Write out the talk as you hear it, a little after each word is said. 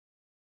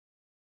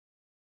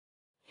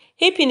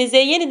Hepinize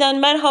yeniden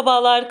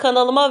merhabalar,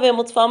 kanalıma ve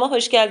mutfağıma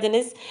hoş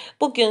geldiniz.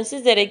 Bugün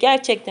sizlere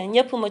gerçekten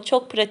yapımı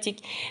çok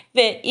pratik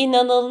ve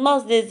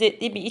inanılmaz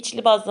lezzetli bir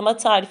içli bazlama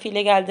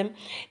tarifiyle geldim.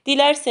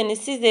 Dilerseniz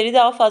sizleri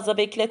daha fazla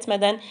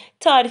bekletmeden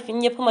tarifin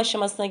yapım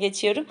aşamasına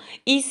geçiyorum.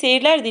 İyi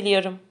seyirler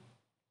diliyorum.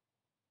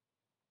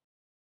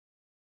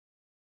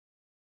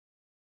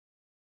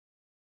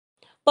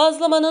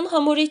 Bazlamanın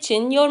hamuru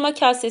için yoğurma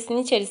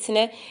kasesinin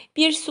içerisine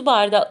 1 su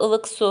bardağı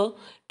ılık su,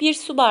 1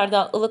 su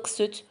bardağı ılık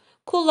süt,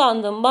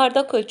 kullandığım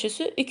bardak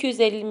ölçüsü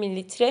 250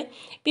 mililitre,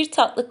 1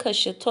 tatlı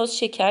kaşığı toz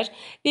şeker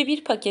ve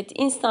 1 paket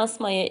instans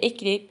maya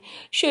ekleyip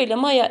şöyle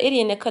maya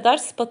eriyene kadar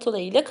spatula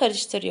ile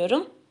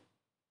karıştırıyorum.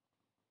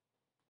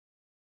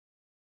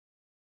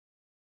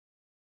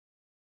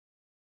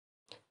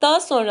 Daha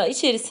sonra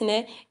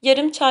içerisine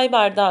yarım çay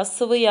bardağı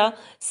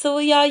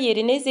sıvı yağ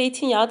yerine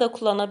zeytinyağı da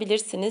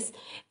kullanabilirsiniz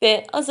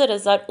ve azar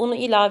azar unu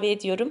ilave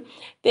ediyorum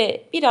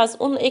ve biraz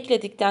unu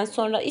ekledikten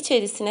sonra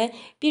içerisine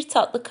bir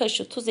tatlı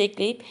kaşığı tuz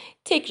ekleyip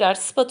tekrar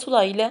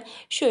spatula ile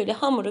şöyle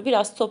hamuru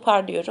biraz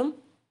toparlıyorum.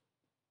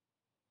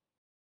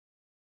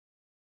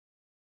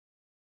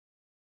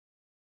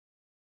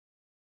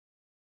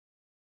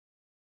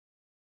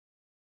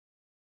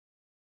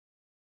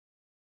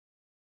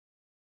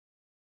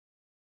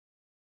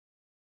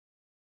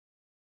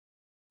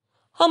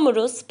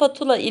 Hamuru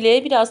spatula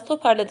ile biraz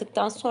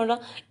toparladıktan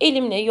sonra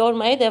elimle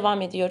yoğurmaya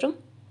devam ediyorum.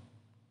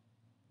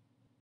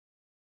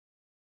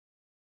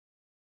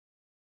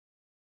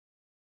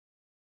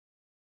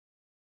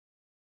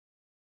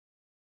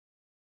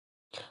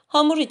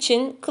 Hamur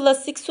için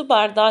klasik su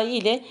bardağı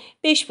ile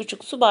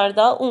 5,5 su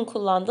bardağı un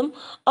kullandım.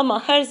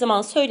 Ama her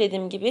zaman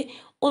söylediğim gibi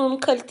unun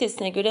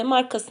kalitesine göre,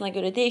 markasına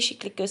göre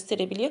değişiklik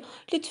gösterebiliyor.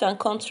 Lütfen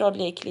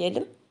kontrollü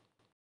ekleyelim.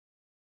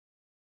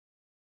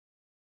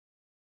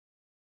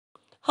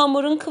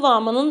 Hamurun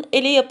kıvamının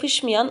ele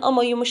yapışmayan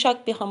ama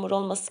yumuşak bir hamur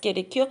olması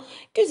gerekiyor.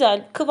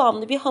 Güzel,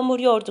 kıvamlı bir hamur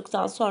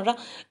yoğurduktan sonra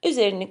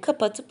üzerini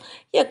kapatıp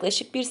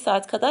yaklaşık 1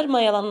 saat kadar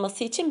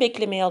mayalanması için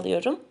beklemeye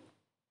alıyorum.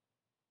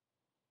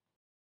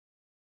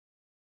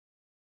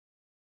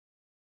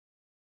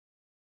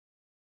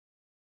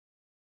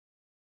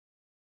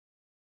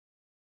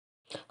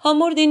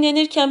 Hamur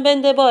dinlenirken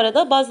ben de bu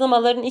arada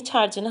bazlamaların iç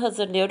harcını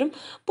hazırlıyorum.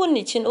 Bunun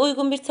için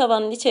uygun bir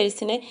tavanın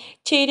içerisine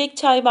çeyrek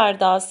çay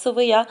bardağı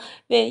sıvı yağ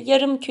ve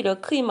yarım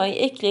kilo kıymayı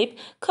ekleyip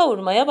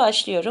kavurmaya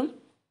başlıyorum.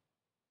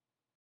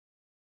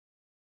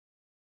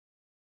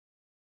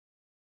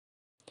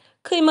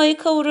 Kıymayı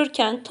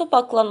kavururken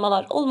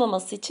topaklanmalar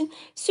olmaması için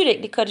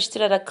sürekli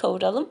karıştırarak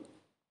kavuralım.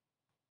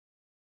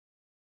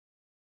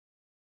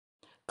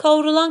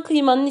 Kavrulan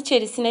kıymanın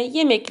içerisine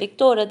yemeklik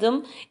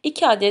doğradığım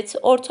 2 adet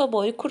orta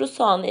boy kuru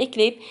soğanı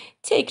ekleyip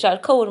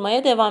tekrar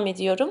kavurmaya devam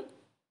ediyorum.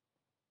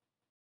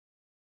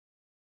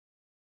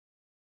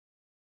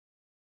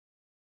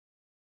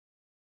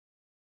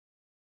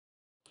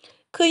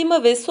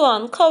 Kıyma ve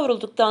soğan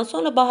kavrulduktan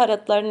sonra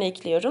baharatlarını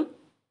ekliyorum.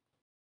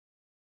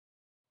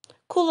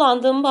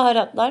 Kullandığım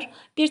baharatlar: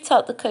 1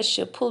 tatlı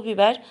kaşığı pul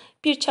biber,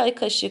 1 çay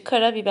kaşığı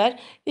karabiber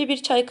ve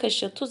 1 çay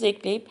kaşığı tuz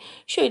ekleyip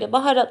şöyle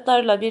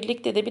baharatlarla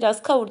birlikte de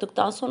biraz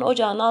kavurduktan sonra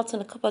ocağın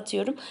altını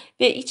kapatıyorum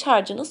ve iç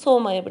harcını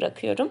soğumaya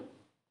bırakıyorum.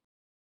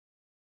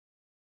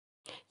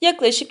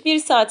 Yaklaşık 1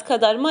 saat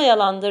kadar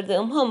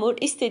mayalandırdığım hamur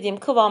istediğim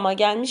kıvama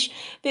gelmiş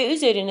ve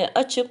üzerini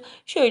açıp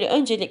şöyle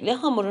öncelikle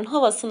hamurun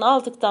havasını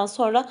aldıktan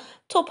sonra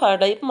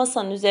toparlayıp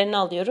masanın üzerine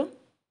alıyorum.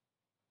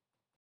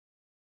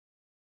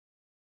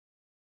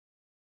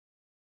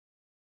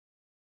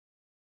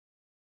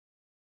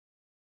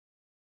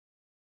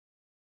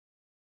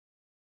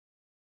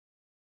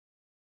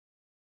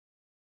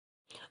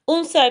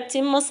 Un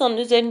serptiğim masanın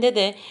üzerinde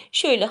de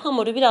şöyle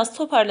hamuru biraz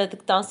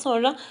toparladıktan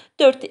sonra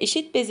 4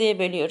 eşit bezeye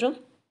bölüyorum.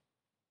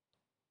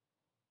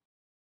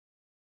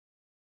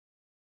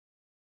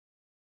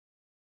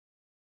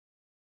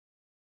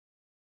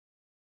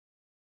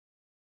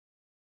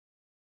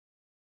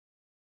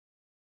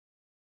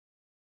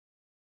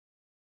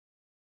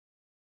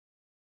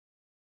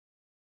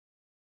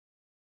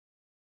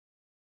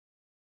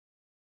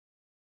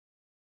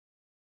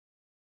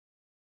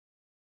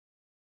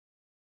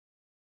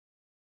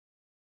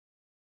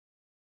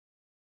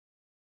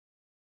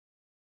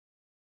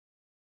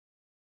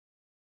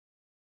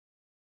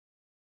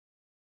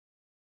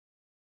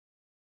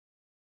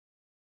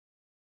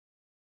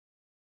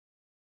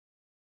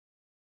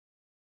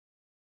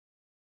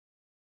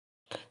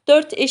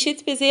 Dört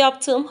eşit beze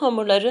yaptığım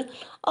hamurları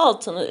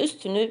altını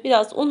üstünü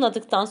biraz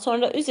unladıktan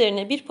sonra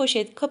üzerine bir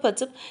poşet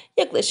kapatıp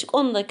yaklaşık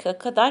 10 dakika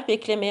kadar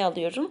beklemeye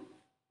alıyorum.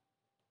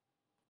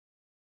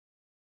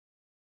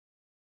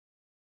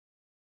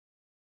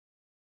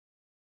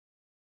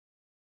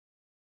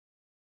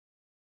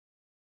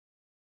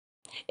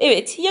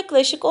 Evet,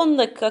 yaklaşık 10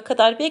 dakika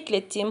kadar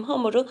beklettiğim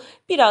hamuru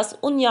biraz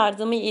un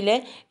yardımı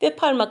ile ve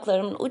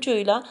parmaklarımın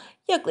ucuyla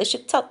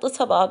yaklaşık tatlı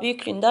tabağı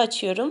büyüklüğünde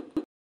açıyorum.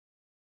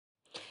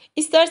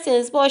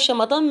 İsterseniz bu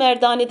aşamada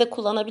merdane de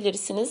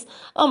kullanabilirsiniz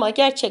ama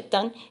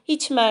gerçekten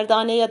hiç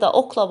merdane ya da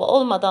oklava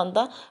olmadan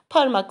da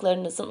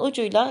parmaklarınızın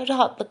ucuyla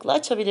rahatlıkla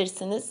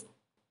açabilirsiniz.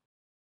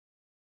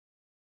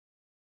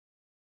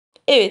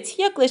 Evet,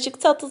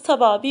 yaklaşık tatlı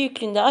tabağı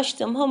büyüklüğünde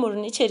açtığım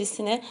hamurun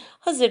içerisine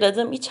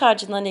hazırladığım iç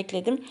harcından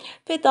ekledim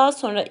ve daha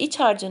sonra iç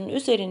harcının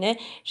üzerine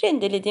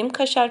rendelediğim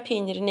kaşar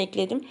peynirini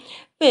ekledim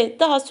ve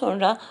daha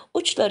sonra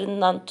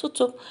uçlarından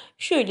tutup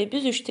şöyle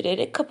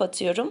büzüştürerek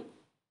kapatıyorum.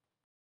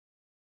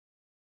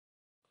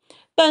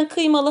 Ben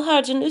kıymalı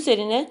harcın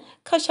üzerine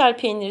kaşar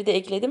peyniri de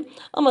ekledim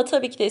ama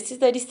tabii ki de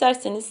sizler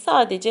isterseniz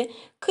sadece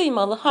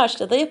kıymalı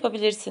harçla da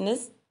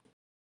yapabilirsiniz.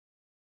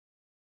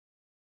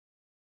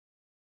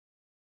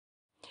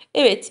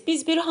 Evet,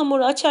 biz bir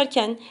hamuru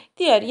açarken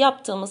diğer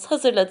yaptığımız,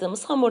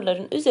 hazırladığımız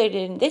hamurların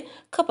üzerlerini de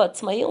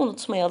kapatmayı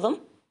unutmayalım.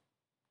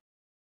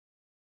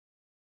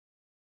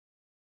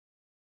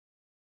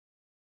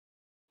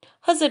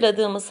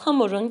 Hazırladığımız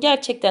hamurun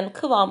gerçekten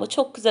kıvamı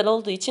çok güzel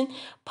olduğu için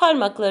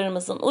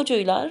parmaklarımızın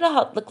ucuyla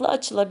rahatlıkla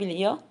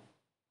açılabiliyor.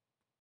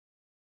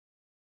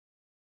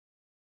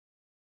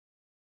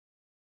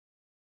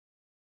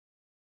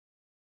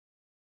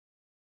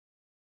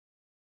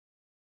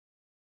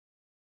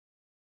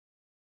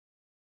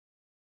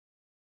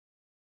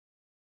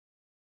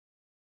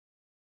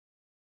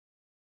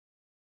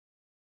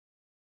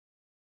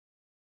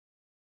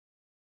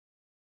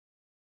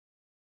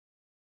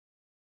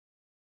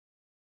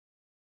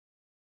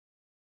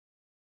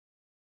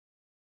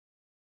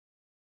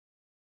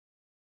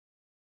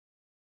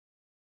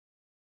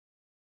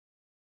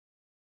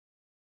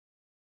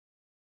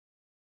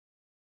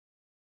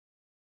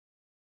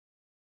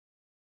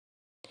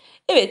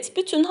 Evet,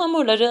 bütün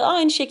hamurları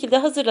aynı şekilde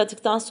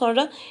hazırladıktan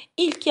sonra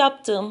ilk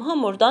yaptığım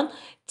hamurdan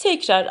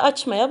tekrar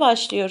açmaya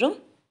başlıyorum.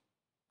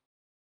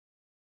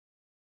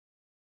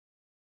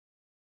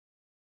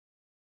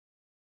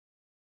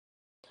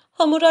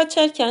 Hamuru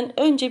açarken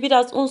önce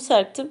biraz un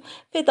serptim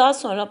ve daha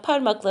sonra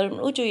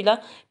parmaklarımın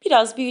ucuyla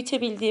biraz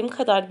büyütebildiğim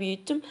kadar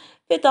büyüttüm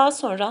ve daha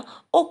sonra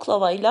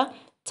oklavayla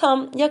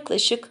tam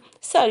yaklaşık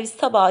servis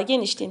tabağı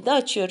genişliğinde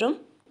açıyorum.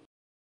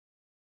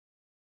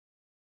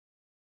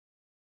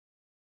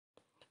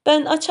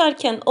 Ben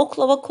açarken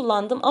oklava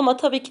kullandım ama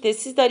tabii ki de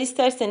sizler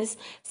isterseniz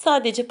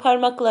sadece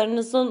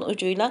parmaklarınızın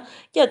ucuyla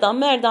ya da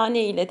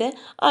merdane ile de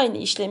aynı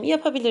işlemi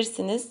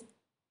yapabilirsiniz.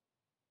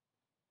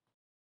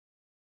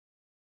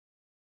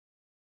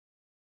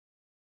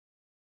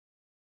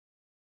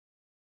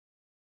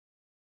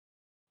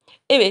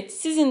 Evet,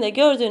 sizin de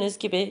gördüğünüz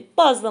gibi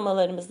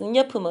bazlamalarımızın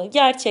yapımı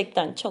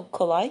gerçekten çok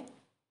kolay.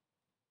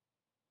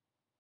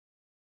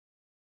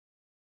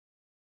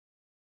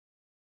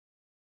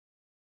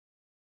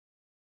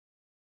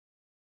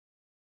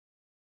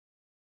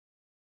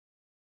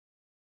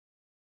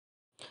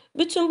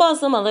 Bütün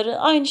bazlamaları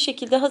aynı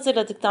şekilde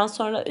hazırladıktan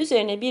sonra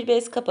üzerine bir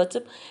bez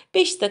kapatıp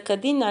 5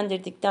 dakika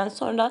dinlendirdikten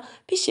sonra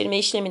pişirme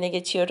işlemine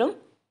geçiyorum.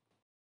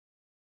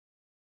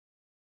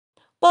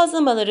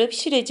 Bazlamaları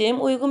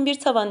pişireceğim uygun bir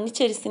tavanın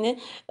içerisine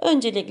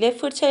öncelikle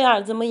fırça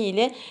yardımı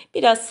ile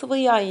biraz sıvı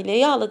yağ ile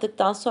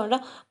yağladıktan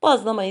sonra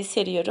bazlamayı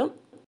seriyorum.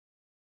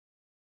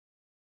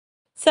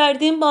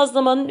 Serdiğim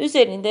bazlamanın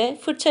üzerinde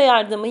fırça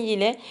yardımı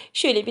ile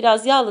şöyle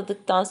biraz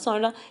yağladıktan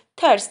sonra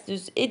ters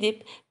düz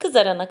edip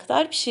kızarana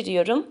kadar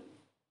pişiriyorum.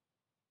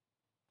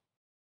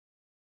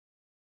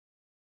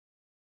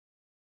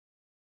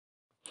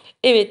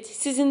 Evet,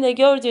 sizin de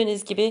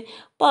gördüğünüz gibi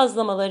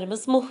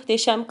bazlamalarımız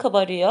muhteşem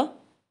kabarıyor.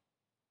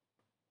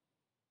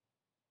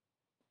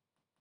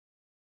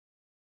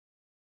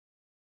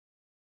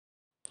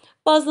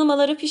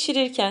 Bazlamaları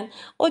pişirirken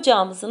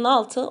ocağımızın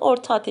altı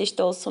orta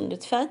ateşte olsun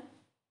lütfen.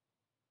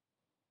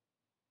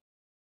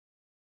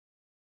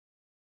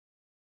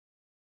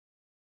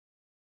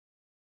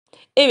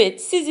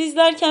 Evet, siz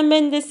izlerken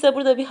ben de size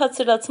burada bir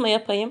hatırlatma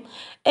yapayım.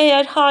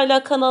 Eğer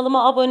hala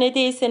kanalıma abone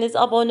değilseniz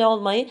abone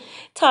olmayı,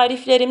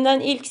 tariflerimden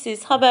ilk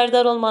siz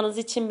haberdar olmanız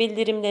için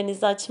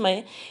bildirimlerinizi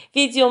açmayı,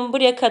 videomu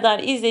buraya kadar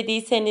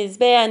izlediyseniz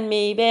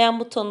beğenmeyi, beğen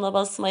butonuna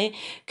basmayı,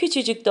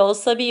 küçücük de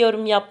olsa bir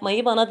yorum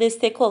yapmayı, bana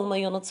destek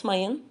olmayı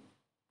unutmayın.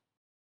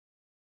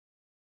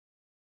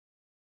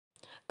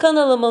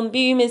 Kanalımın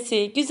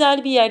büyümesi,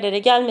 güzel bir yerlere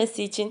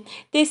gelmesi için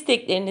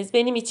destekleriniz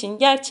benim için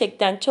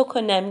gerçekten çok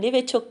önemli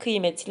ve çok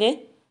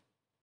kıymetli.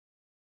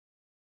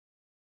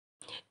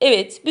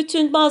 Evet,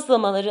 bütün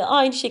bazlamaları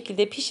aynı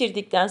şekilde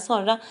pişirdikten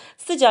sonra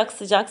sıcak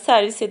sıcak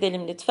servis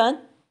edelim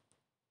lütfen.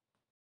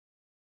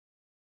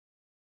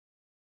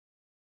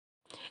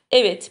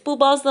 Evet, bu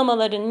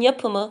bazlamaların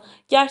yapımı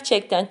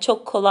gerçekten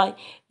çok kolay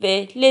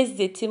ve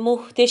lezzeti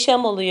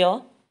muhteşem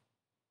oluyor.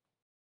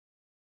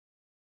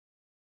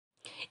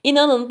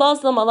 İnanın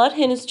bazlamalar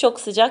henüz çok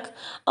sıcak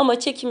ama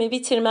çekimi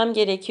bitirmem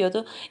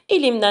gerekiyordu.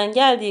 Elimden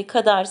geldiği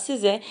kadar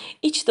size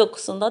iç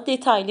dokusunda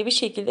detaylı bir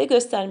şekilde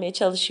göstermeye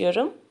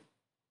çalışıyorum.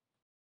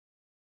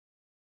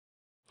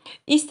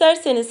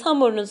 İsterseniz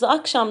hamurunuzu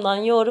akşamdan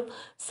yoğurup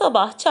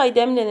sabah çay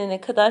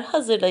demlenene kadar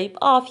hazırlayıp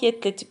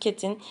afiyetle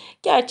tüketin.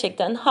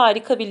 Gerçekten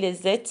harika bir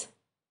lezzet.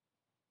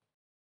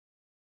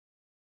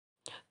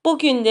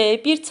 Bugün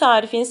de bir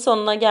tarifin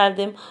sonuna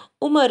geldim.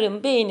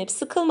 Umarım beğenip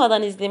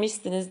sıkılmadan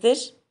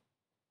izlemişsinizdir.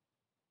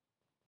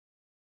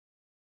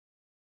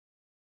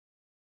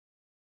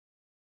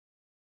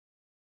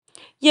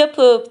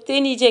 Yapıp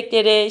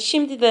deneyeceklere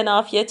şimdiden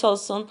afiyet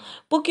olsun.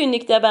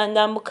 Bugünlük de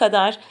benden bu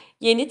kadar.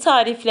 Yeni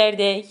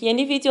tariflerde,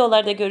 yeni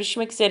videolarda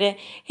görüşmek üzere.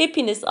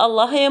 Hepiniz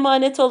Allah'a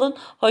emanet olun.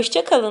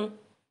 Hoşça kalın.